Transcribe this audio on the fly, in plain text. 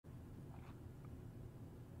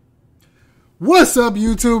What's up,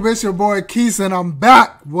 YouTube? It's your boy Keith, and I'm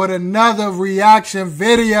back with another reaction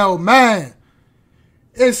video, man.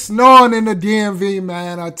 It's snowing in the DMV,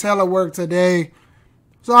 man. I telework today,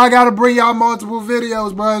 so I gotta bring y'all multiple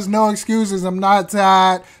videos, bro. There's no excuses. I'm not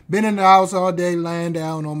tired. Been in the house all day, laying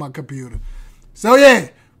down on my computer. So yeah,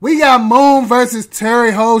 we got Moon versus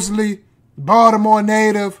Terry Hosley, Baltimore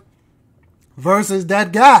native, versus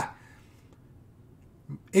that guy.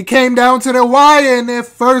 It came down to the wire in their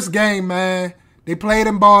first game, man. They played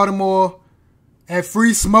in Baltimore at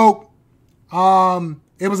Free Smoke. It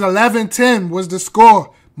was 11-10 was the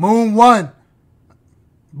score. Moon won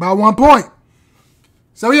by 1 point.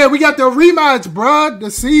 So, yeah, we got the rematch, bruh, to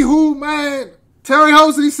see who, man. Terry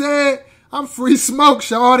Hosley said, I'm Free Smoke,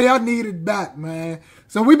 shawty. I need it back, man.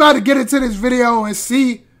 So, we about to get into this video and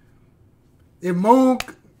see if Moon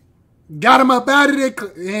got him up out of it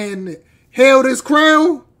and held his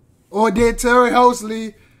crown, or did Terry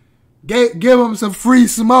Hosley give him some free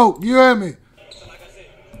smoke? You hear me? So like I said,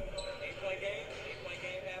 8-point game,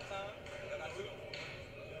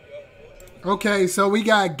 halftime. Okay, so we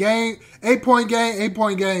got 8-point game,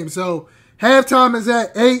 8-point game. So halftime is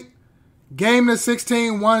at 8, game to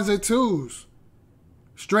 16, ones and twos.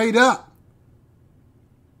 Straight up.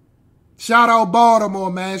 Shout out Baltimore,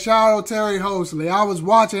 man. Shout out Terry Hosley. I was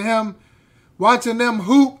watching them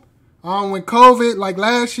hoop. When COVID, like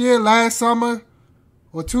last summer,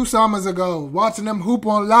 or 2 summers ago, watching them hoop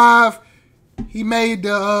on live, he made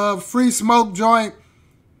the Free Smoke joint.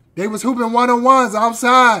 They was hooping one-on-ones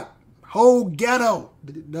outside. Whole ghetto,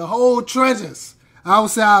 the whole trenches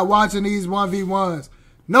outside watching these 1v1s.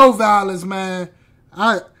 No violence, man.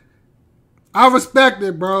 I respect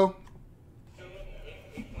it, bro.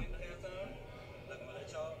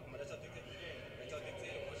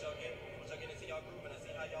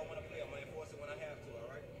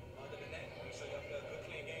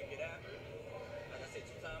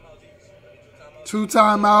 Two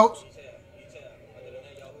timeouts.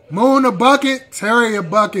 Moon a bucket. Terry a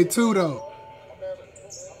bucket too, though.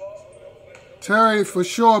 Terry for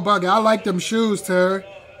sure a bucket. I like them shoes, Terry.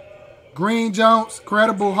 Green Jones.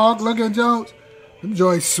 Credible Hawk looking Jones. Them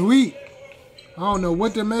joints sweet. I don't know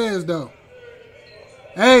what them is, though.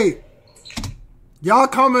 Hey, y'all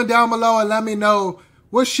comment down below and let me know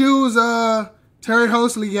what shoes Terry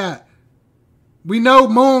Hosley got. We know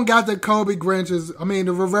Moon got the Kobe Grinches. I mean,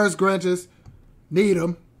 the reverse Grinches. Need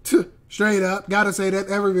them. Straight up. Gotta say that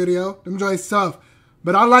every video. Them joints tough.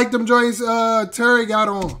 But I like them joints Terry got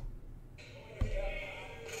on.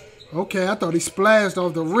 Okay, I thought he splashed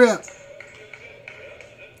off the rip.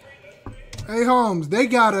 Hey, Holmes, they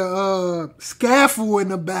got a scaffold in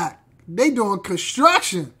the back. They doing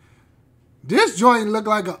construction. This joint look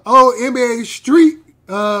like an old NBA street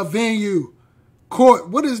venue. Court.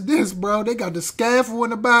 What is this, bro? They got the scaffold in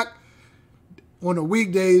the back. On the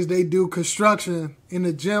weekdays, they do construction in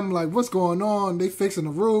the gym. Like, what's going on? They fixing the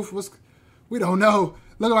roof. We don't know.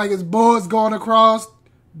 Look like it's boards going across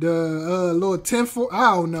the little tinfoil.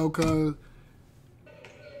 I don't know, cause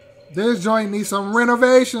this joint needs some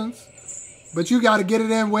renovations. But you got to get it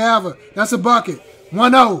in wherever. That's a bucket.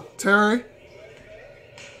 1-0, Terry.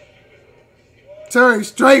 Terry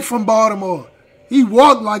straight from Baltimore. He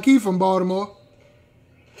walked like he from Baltimore.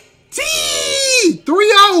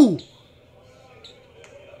 3-0.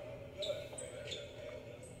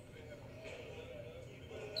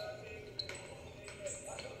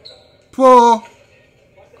 Pull.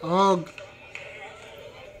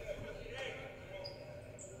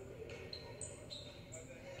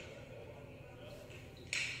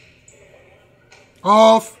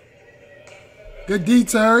 Off. Good D,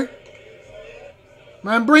 Terry.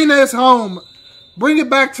 Man, bring this home. Bring it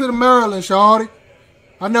back to the Maryland, shawty.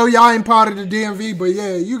 I know y'all ain't part of the DMV, but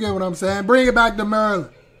yeah, you get what I'm saying. Bring it back to Maryland.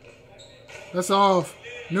 That's off.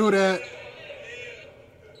 Knew that.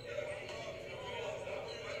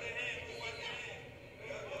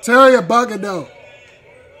 Terry a bucket, though.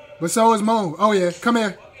 But so is Moon. Oh, yeah. Come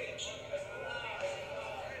here.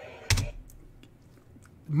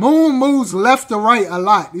 Moon moves left to right a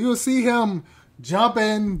lot. You'll see him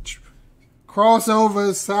jumping,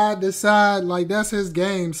 crossovers, side to side. Like, that's his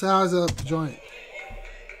game. Size up joint.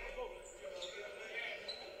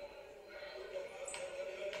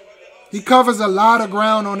 He covers a lot of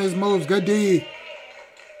ground on his moves. Good D.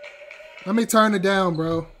 Let me turn it down,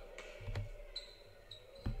 bro.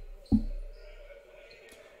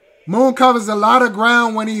 Moon covers a lot of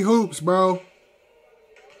ground when he hoops, bro.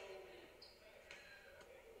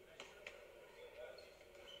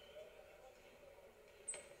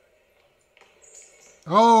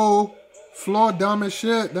 Oh, floor dumb as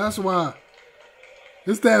shit. That's why.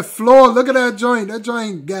 It's that floor. Look at that joint. That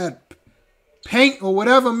joint got paint or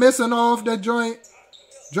whatever missing off that joint.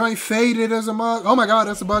 Joint faded as a mug. Oh my God,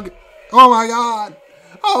 that's a bucket. Oh my God.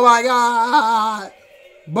 Oh my God.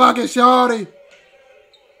 Bucket shorty.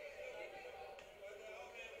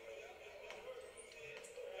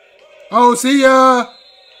 Oh, see ya.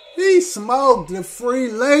 He smoked the free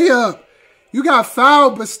layup. You got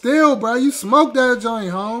fouled, but still, bro, you smoked that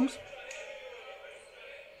joint, Holmes.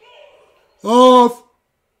 Off.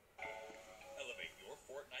 Elevate your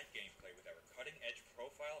Fortnite gameplay with our cutting-edge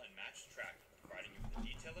profile and match track, providing you with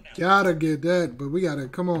detailed analysis. Gotta get that, but we gotta,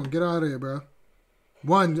 come on, get out of here, bro.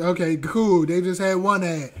 One, okay, cool. They just had one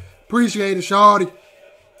ad. Appreciate it, shorty.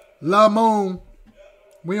 Love Moon.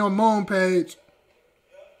 We on Moon page.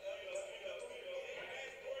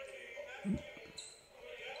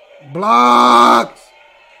 Blocks.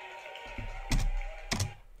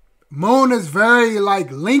 Moon is very, like,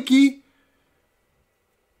 linky.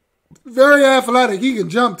 Very athletic. He can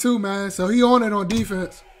jump, too, man. So he on it on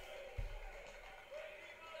defense.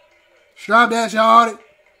 Strap that, shorty.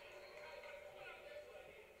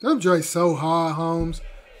 Them joints so hard, Holmes.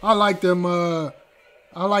 I like them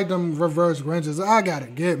reverse wrenches. I gotta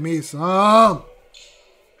get me some.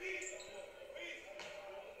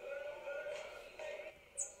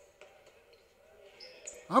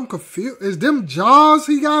 I'm confused. Is them Jaws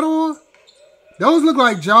he got on? Those look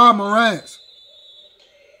like Ja Morant's.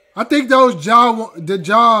 I think those the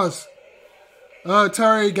Jaws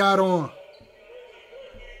Terry got on.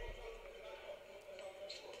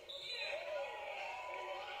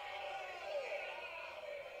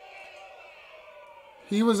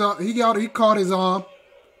 He caught his arm.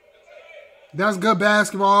 That's good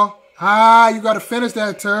basketball. You gotta finish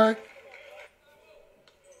that, Terry.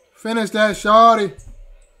 Finish that, shorty.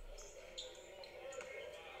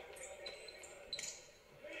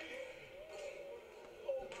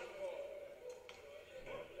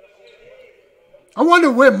 I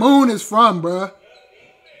wonder where Moon is from, bruh.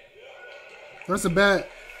 That's a bad.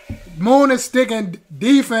 Moon is sticking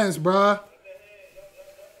defense, bruh.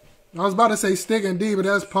 I was about to say sticking D, but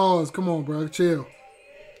that's pause. Come on, bruh. Chill.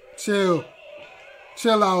 Chill.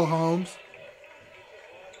 Chill out, Holmes.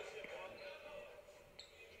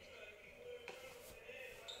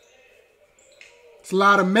 It's a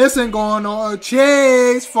lot of missing going on.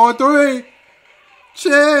 Chase, 4-3.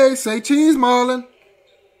 Chase, say cheese, Marlon.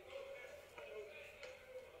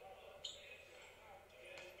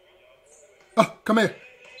 Oh, come here.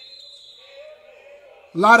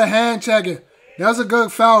 A lot of hand checking. That's a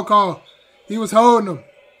good foul call. He was holding him.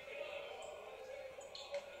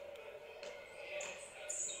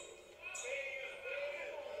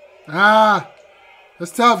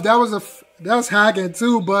 That's tough. That was hacking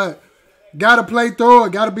too, but gotta play through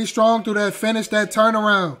it. Gotta be strong through that. Finish that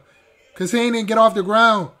turnaround. Cause he ain't even get off the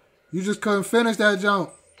ground. You just couldn't finish that jump.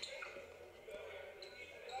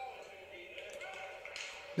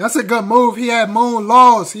 That's a good move. He had Moon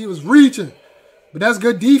lost. He was reaching. But that's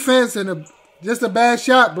good defense and just a bad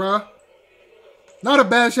shot, bro. Not a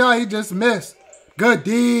bad shot. He just missed. Good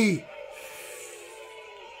D.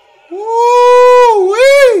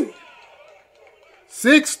 Woo-wee.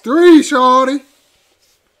 6'3", shorty.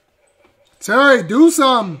 Terry, do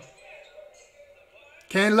something.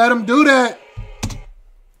 Can't let him do that.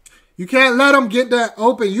 You can't let him get that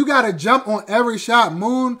open. You got to jump on every shot.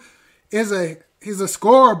 Moon is he's a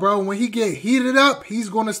scorer, bro. When he get heated up, he's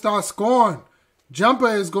going to start scoring. Jumper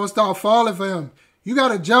is going to start falling for him. You got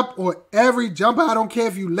to jump on every jumper. I don't care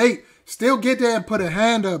if you late. Still get there and put a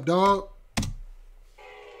hand up, dog.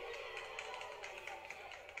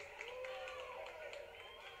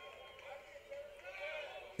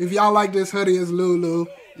 If y'all like this hoodie, it's Lulu.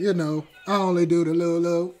 You know, I only do the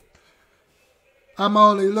Lulu. I'm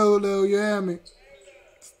only Lulu, you hear me?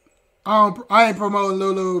 I ain't promoting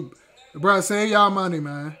Lulu. Bro, save y'all money,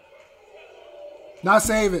 man. Not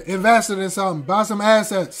save it. Invest it in something. Buy some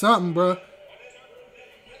assets. Something, bro.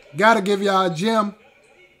 Gotta give y'all a gym.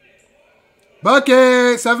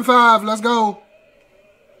 Bucket, 7-5. Let's go.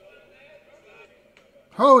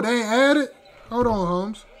 Oh, they ain't added? Hold on,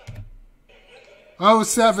 Holmes. Oh,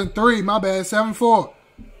 7-3. My bad. 7-4.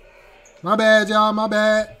 My bad, y'all. My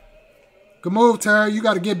bad. Good move, Terry. You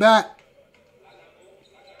got to get back.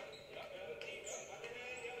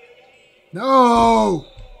 No.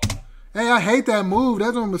 Hey, I hate that move.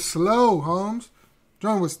 That one was slow, Holmes. That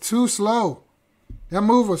one was too slow. That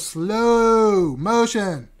move was slow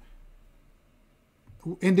motion.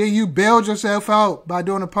 And then you bailed yourself out by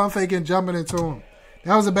doing a pump fake and jumping into him.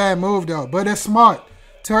 That was a bad move, though. But it's smart.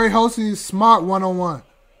 Terry Hosley is smart one-on-one.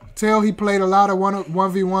 Till he played a lot of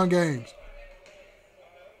 1v1 games.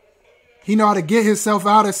 He know how to get himself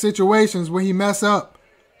out of situations when he mess up.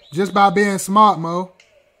 Just by being smart, Mo.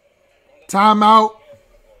 Timeout.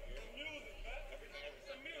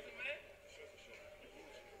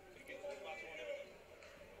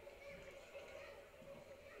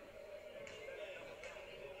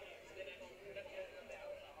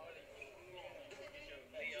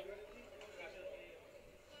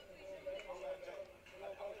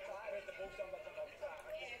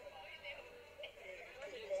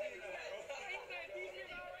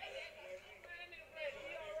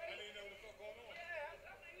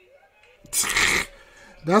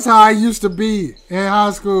 That's how I used to be in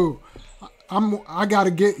high school. I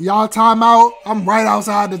gotta get y'all timeout. I'm right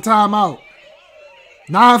outside the timeout.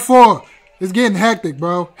 9-4. It's getting hectic,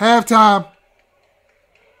 bro. Halftime.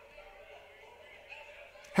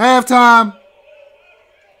 Halftime.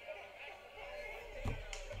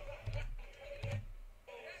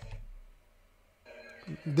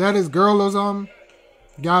 That is girl or something?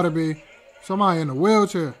 Gotta be. Somebody in a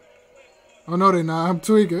wheelchair. Oh, no, they not. I'm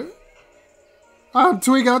tweaking. I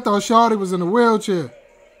thought Shawty was in a wheelchair.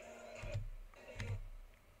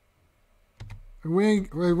 We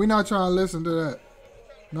not trying to listen to that.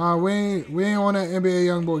 Nah, we ain't on that NBA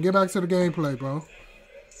Youngboy. Get back to the gameplay, bro.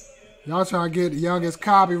 Y'all trying to get the youngest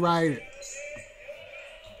copyrighted.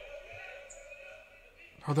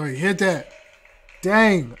 Although he hit that.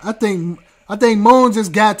 Dang, I think Moon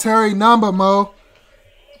just got Terry's number, Mo.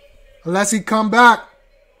 Unless he come back.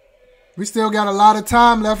 We still got a lot of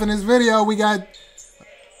time left in this video. We got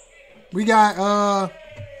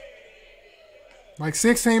like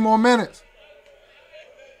 16 more minutes.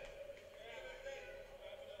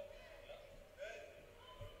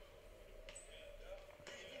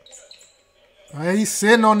 Right, he's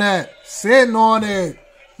sitting on that. Sitting on it.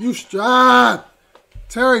 You strapped.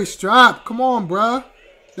 Terry strapped. Come on, bruh.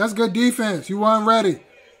 That's good defense. You weren't ready.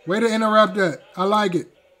 Way to interrupt that. I like it.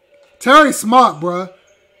 Terry smart, bruh.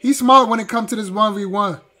 He's smart when it comes to this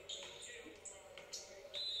 1v1.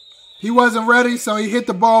 He wasn't ready, so he hit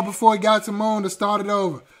the ball before he got to Moon to start it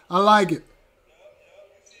over. I like it.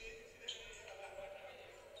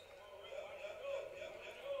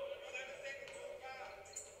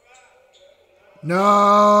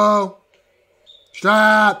 No.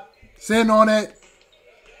 Strap. Sitting on it.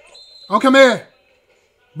 Oh, come here.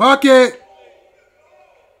 Bucket.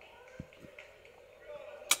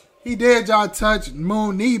 He did y'all touch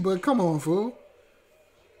Moon knee, but come on, fool.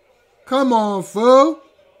 Come on, fool.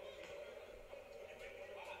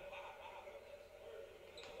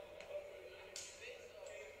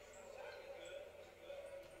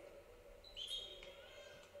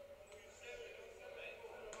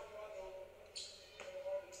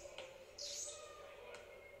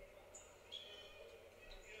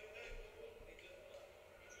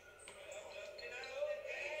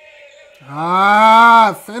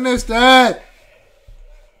 Finish that.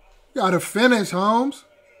 You gotta finish, Holmes.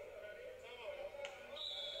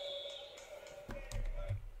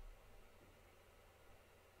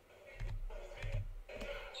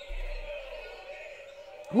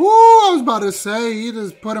 Woo, I was about to say, he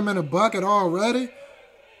just put him in a bucket already.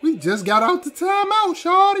 We just got out the timeout,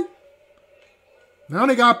 shawty. Now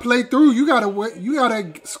they gotta play through. You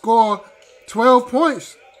gotta score 12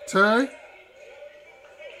 points, Terry.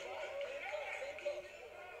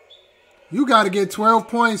 You got to get 12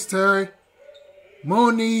 points, Terry.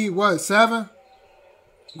 Moon need, what, 7?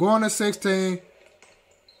 Going to 16.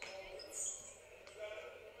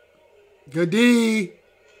 Good D.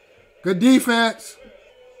 Good defense.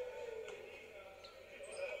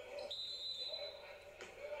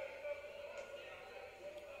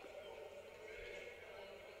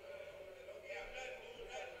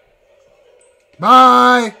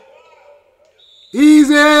 Bye.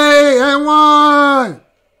 Easy. And 1.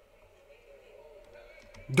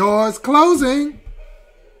 Doors closing.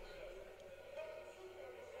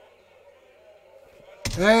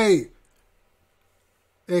 Hey,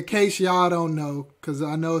 in case y'all don't know, because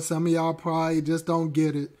I know some of y'all probably just don't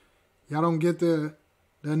get it. Y'all don't get the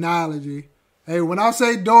analogy. Hey, when I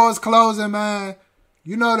say doors closing, man,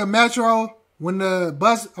 you know the metro, when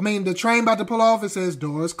the train about to pull off, it says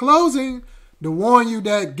doors closing to warn you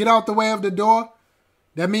that get out the way of the door.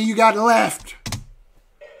 That means you got left.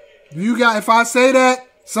 If I say that,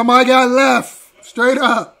 somebody got left. Straight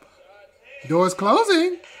up. Doors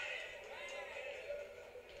closing.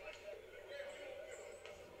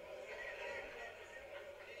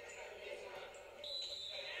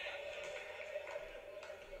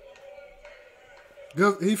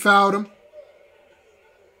 Good. He fouled him.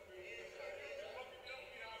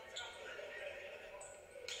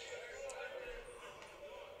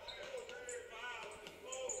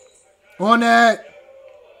 On that.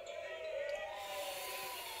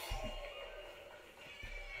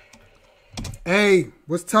 Hey,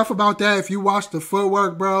 what's tough about that, if you watch the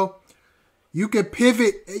footwork, bro, you can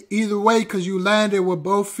pivot either way because you landed with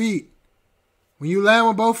both feet. When you land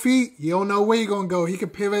with both feet, you don't know where you're going to go. He can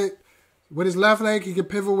pivot with his left leg. He can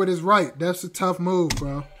pivot with his right. That's a tough move,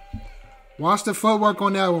 bro. Watch the footwork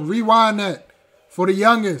on that one. Rewind that for the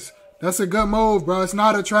youngest. That's a good move, bro. It's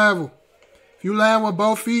not a travel. If you land with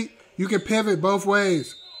both feet, you can pivot both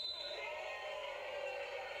ways.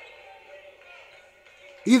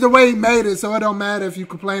 Either way, he made it, so it don't matter if you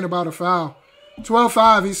complain about a foul.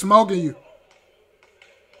 12-5, he's smoking you.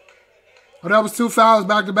 Oh, that was 2 fouls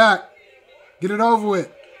back to back. Get it over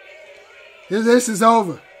with. This is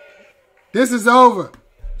over. This is over.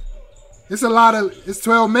 It's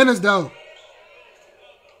 12 minutes, though.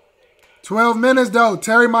 12 minutes, though.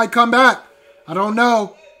 Terry might come back. I don't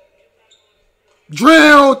know.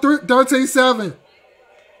 Drill, 13-7.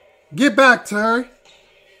 Get back, Terry.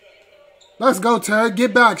 Let's go, Terry.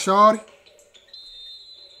 Get back, shawty.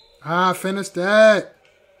 Finished that.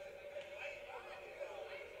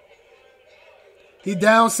 He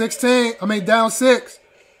down 16. Down 6.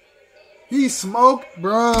 He smoked,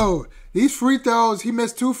 bro. These free throws, he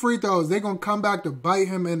missed 2 free throws. They're going to come back to bite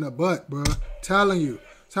him in the butt, bro. Telling you.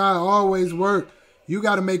 That's how it always works. You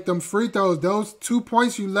got to make them free throws. Those 2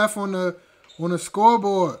 points you left on the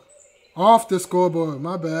scoreboard. Off the scoreboard.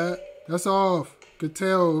 My bad. That's off. Could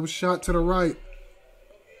tell it was shot to the right.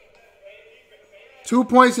 2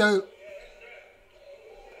 points.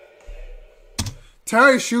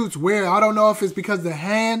 Terry shoots weird. I don't know if it's because the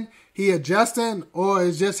hand he adjusting or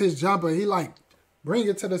it's just his jumper. He like bring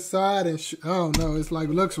it to the side and I don't know. It's like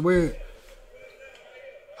looks weird.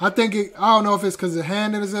 I don't know if it's because the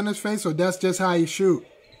hand is in his face or that's just how he shoot.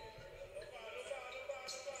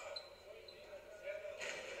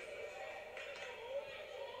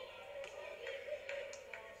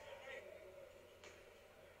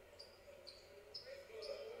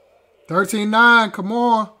 $13-9, come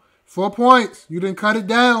on. 4 points. You didn't cut it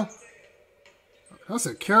down. That's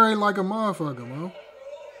a carry like a motherfucker, man.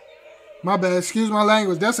 My bad. Excuse my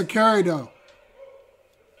language. That's a carry, though.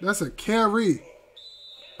 That's a carry.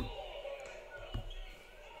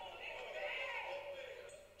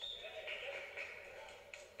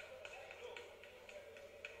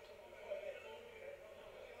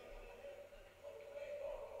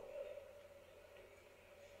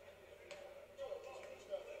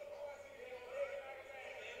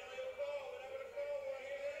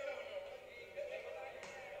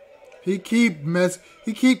 He keep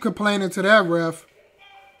complaining to that ref.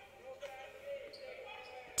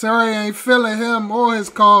 Terry ain't feeling him or his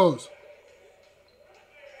calls.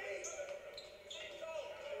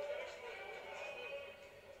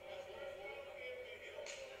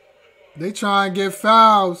 They try and get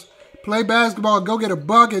fouls. Play basketball. Go get a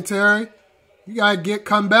bucket, Terry. You gotta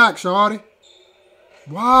come back, shawty.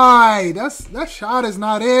 Why? That shot is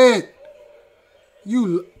not it.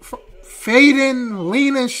 You fading,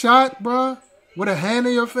 leaning shot, bruh, with a hand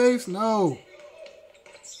in your face? No.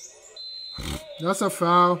 That's a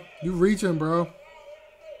foul. You reaching, bro.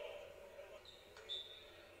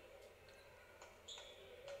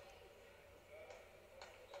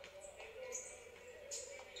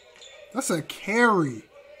 That's a carry.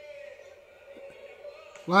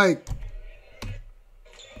 Like,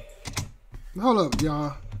 hold up,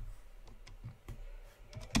 y'all.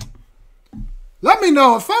 Let me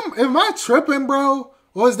know am I tripping, bro?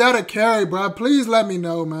 Or is that a carry, bro? Please let me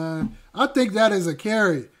know, man. I think that is a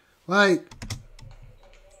carry. Like,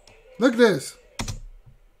 look at this.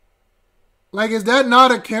 Like, is that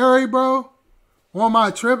not a carry, bro? Or am I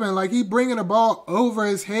tripping? Like, he bringing the ball over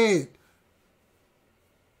his head.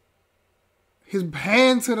 His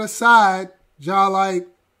hand to the side. Y'all like,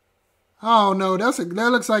 I don't know. That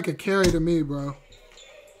looks like a carry to me, bro.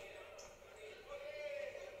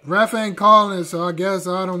 Ref ain't calling it, so I guess,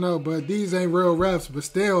 I don't know. But these ain't real refs. But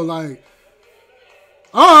still, like,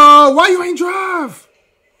 oh, why you ain't drive?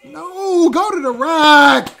 No, go to the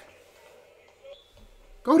rack.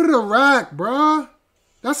 Go to the rack, bruh.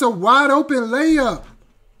 That's a wide open layup.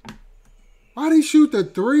 Why'd he shoot the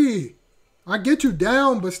 3? I get you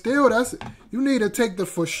down, but still, you need to take the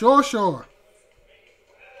for sure.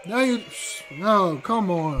 Now no, come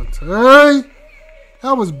on, Terry.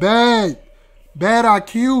 That was bad. Bad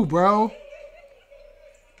IQ, bro.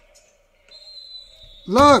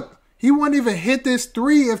 Look, he wouldn't even hit this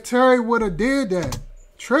 3 if Terry would have did that.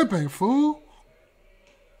 Tripping, fool.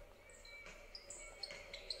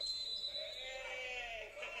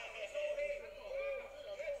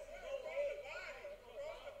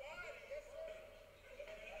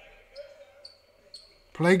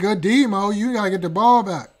 Play good D, Mo. You got to get the ball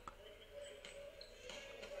back.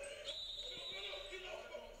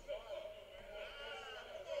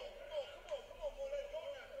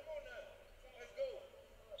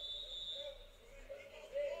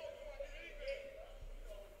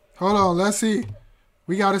 Hold on, let's see.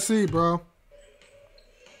 We gotta see, bro.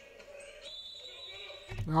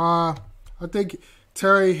 I think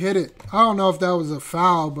Terry hit it. I don't know if that was a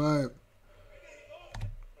foul, but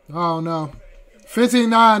I don't know.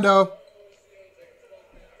 15-9 though.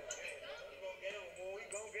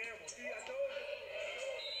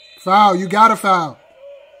 Foul, you got a foul.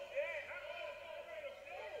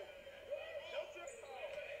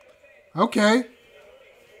 Okay.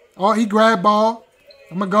 Oh, he grabbed ball.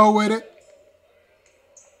 I'm going to go with it.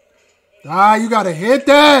 Ah, you got to hit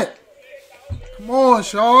that. Come on,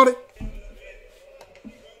 shorty.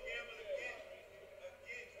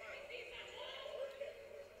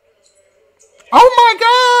 Oh,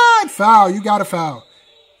 my God. Foul. You got a foul.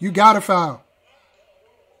 You got a foul.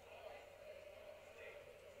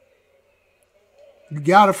 You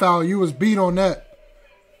got a foul. You was beat on that.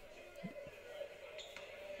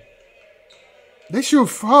 They shoot,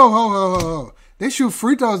 They shoot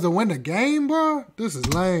free throws to win the game, bro? This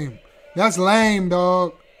is lame. That's lame,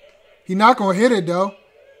 dog. He not going to hit it, though.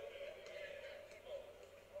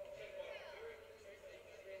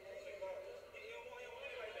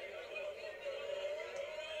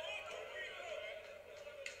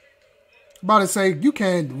 About to say, you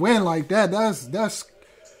can't win like that. That's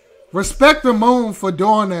respect the moon for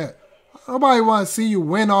doing that. Nobody want to see you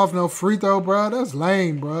win off no free throw, bro. That's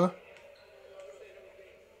lame, bro.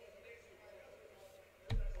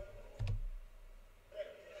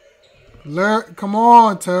 Come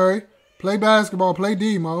on, Terry. Play basketball. Play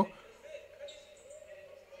D-Mo.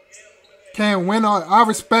 Can't win. I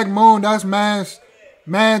respect Moon. That's man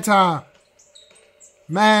time.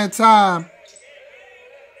 Man time.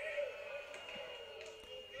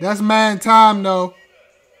 That's man time, though.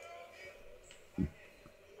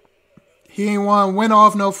 He ain't want to win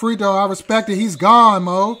off no free throw. I respect it. He's gone,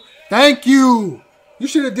 Mo. Thank you. You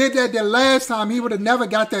should have did that the last time. He would have never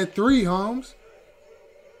got that three, Holmes.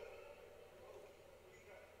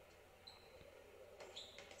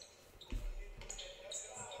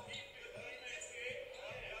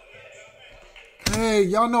 Hey,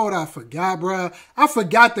 y'all know what I forgot, bro? I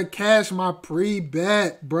forgot to cash my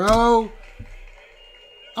pre-bet, bro.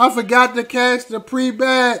 I forgot to cash the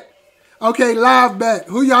pre-bet. Okay, live bet.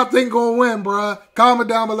 Who y'all think gonna win, bro? Comment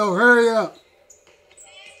down below. Hurry up.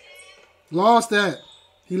 Lost that.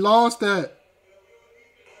 He lost that.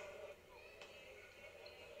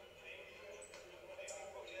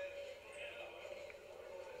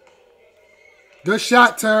 Good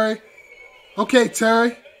shot, Terry. Okay,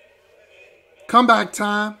 Terry. Comeback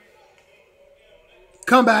time.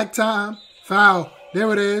 Comeback time. Foul.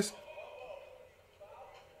 There it is.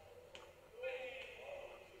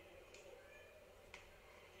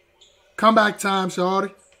 Comeback time,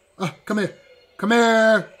 shorty. Come here. Come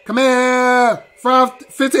here. Come here.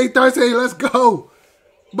 15-13. Let's go.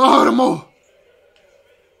 Baltimore.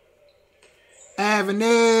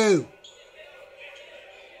 Avenue.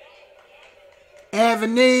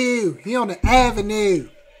 Avenue. He on the avenue.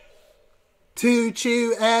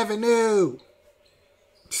 Choo Avenue.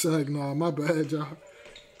 Suck, no, my bad, y'all.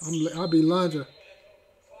 I'll be lunging.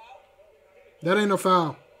 That ain't no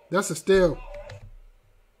foul. That's a steal.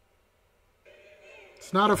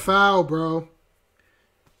 It's not a foul, bro.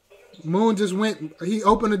 Moon just went. He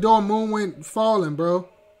opened the door. Moon went falling, bro.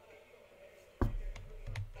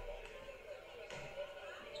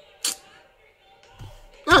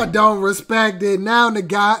 I don't respect it. Now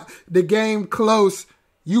the game close.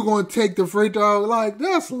 You gonna take the free throw? Like,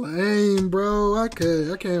 that's lame, bro. I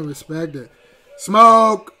can't respect it.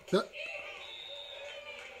 Smoke.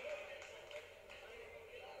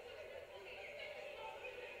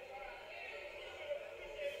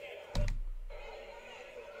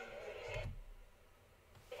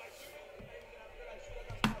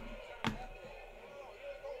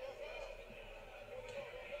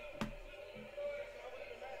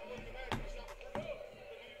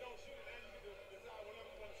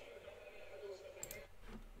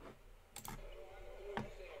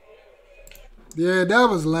 Yeah, that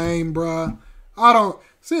was lame, bro.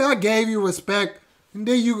 I gave you respect. And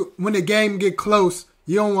then when the game get close,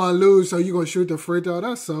 you don't want to lose, so you going to shoot the free throw.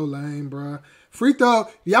 That's so lame, bro. Free throw,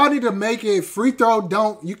 y'all need to make it free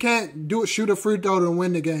throw. You can't shoot a free throw to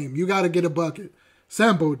win the game. You got to get a bucket.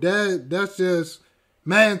 Simple. That's just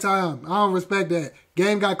man time. I don't respect that.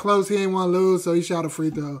 Game got close. He didn't want to lose, so he shot a free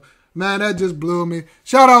throw. Man, that just blew me.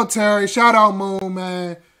 Shout out Terry. Shout out Moon,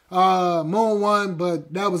 man. Moon won,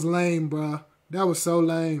 but that was lame, bro. That was so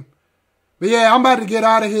lame. But yeah, I'm about to get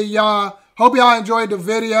out of here, y'all. Hope y'all enjoyed the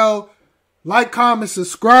video. Like, comment,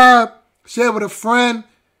 subscribe. Share with a friend.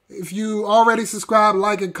 If you already subscribed,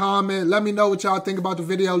 like and comment. Let me know what y'all think about the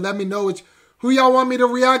video. Let me know Who y'all want me to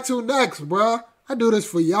react to next, bruh? I do this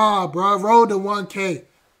for y'all, bruh. Road to 1K.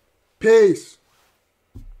 Peace.